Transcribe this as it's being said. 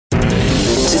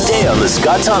Today on The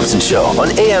Scott Thompson Show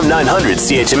on AM 900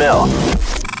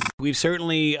 CHML. We've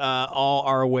certainly all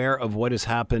are aware of what has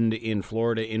happened in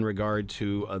Florida in regard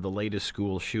to the latest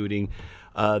school shooting.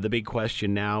 The big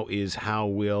question now is how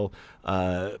will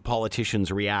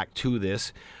politicians react to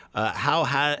this?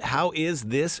 How is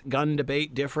this gun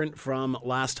debate different from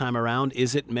last time around?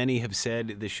 Is it? Many have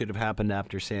said this should have happened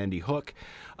after Sandy Hook.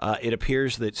 It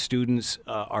appears that students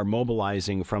are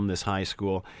mobilizing from this high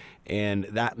school, and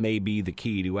that may be the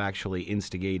key to actually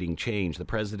instigating change. The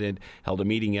president held a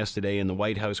meeting yesterday in the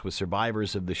White House with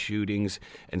survivors of the shootings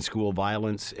and school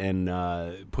violence and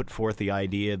put forth the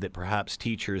idea that perhaps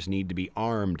teachers need to be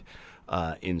armed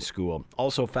in school.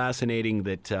 Also fascinating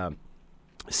that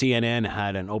CNN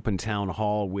had an open town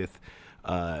hall with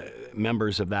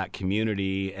members of that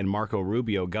community, and Marco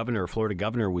Rubio, Florida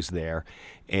governor, was there,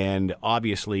 and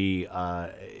obviously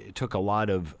took a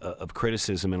lot of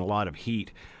criticism and a lot of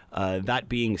heat. That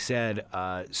being said,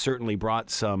 certainly brought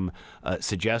some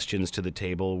suggestions to the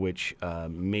table, which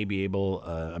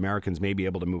Americans may be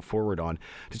able to move forward on.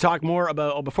 To talk more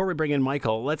about, before we bring in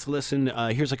Michael, let's listen.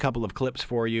 Here's a couple of clips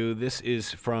for you. This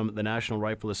is from the National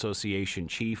Rifle Association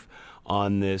chief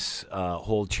on this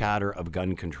whole chatter of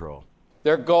gun control.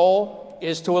 Their goal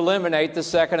is to eliminate the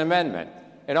Second Amendment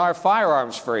and our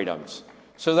firearms freedoms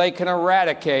so they can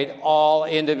eradicate all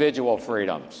individual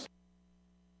freedoms.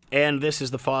 And this is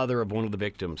the father of one of the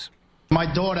victims.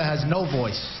 My daughter has no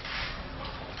voice.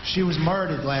 She was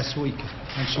murdered last week,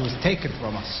 and she was taken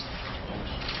from us.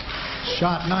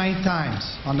 Shot 9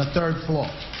 times on the 3rd floor.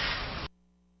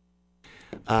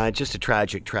 Just a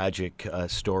tragic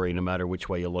story, no matter which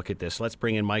way you look at this. Let's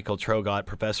bring in Michael Traugott,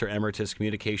 Professor Emeritus,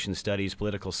 Communication Studies,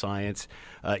 Political Science,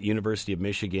 University of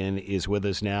Michigan, is with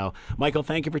us now. Michael,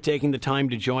 thank you for taking the time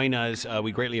to join us.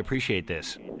 We greatly appreciate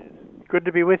this. Good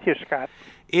to be with you, Scott.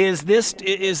 Is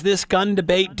this gun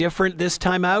debate different this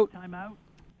time out?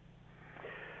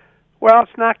 Well,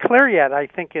 it's not clear yet, I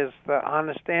think, is the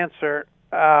honest answer.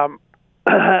 The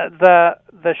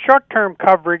short-term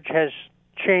coverage has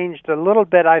changed a little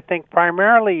bit, I think,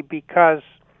 primarily because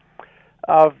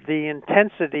of the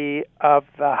intensity of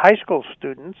the high school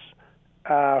students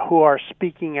who are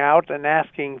speaking out and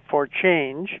asking for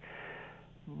change.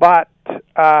 But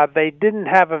they didn't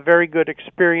have a very good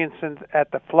experience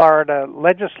at the Florida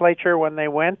legislature when they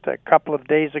went a couple of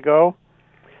days ago.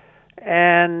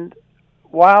 And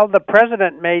while the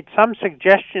president made some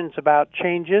suggestions about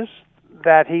changes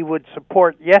that he would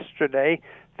support yesterday,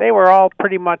 they were all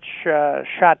pretty much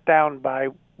shot down by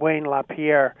Wayne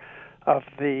LaPierre of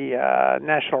the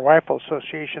National Rifle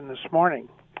Association this morning.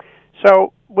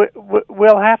 So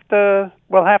we'll have to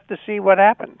see what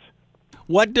happens.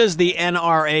 What does the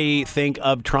NRA think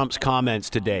of Trump's comments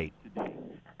to date?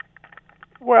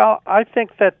 Well, I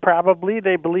think that probably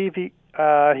they believe he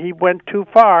went too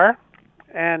far,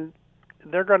 and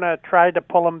they're going to try to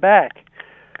pull him back.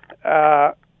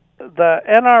 The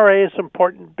NRA is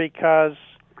important because,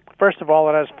 first of all,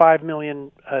 it has 5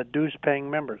 million dues-paying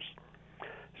members.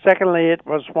 Secondly, it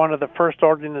was one of the first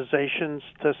organizations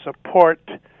to support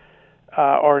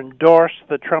or endorse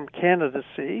the Trump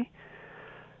candidacy.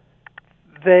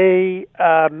 They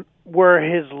were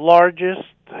his largest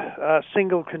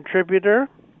single contributor,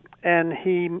 and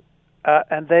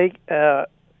they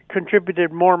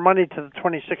contributed more money to the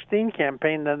 2016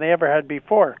 campaign than they ever had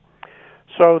before.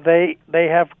 So they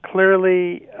have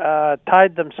clearly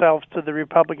tied themselves to the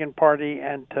Republican Party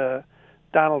and to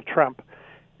Donald Trump.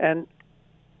 And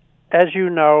as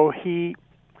you know, he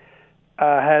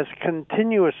has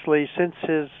continuously, since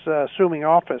his assuming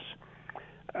office,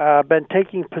 been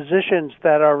taking positions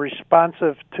that are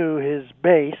responsive to his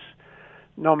base,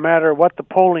 no matter what the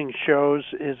polling shows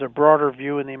is a broader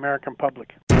view in the American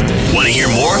public. Want to hear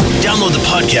more? Download the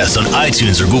podcast on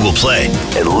iTunes or Google Play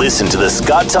and listen to The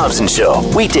Scott Thompson Show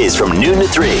weekdays from noon to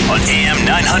 3 on AM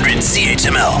 900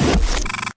 CHML.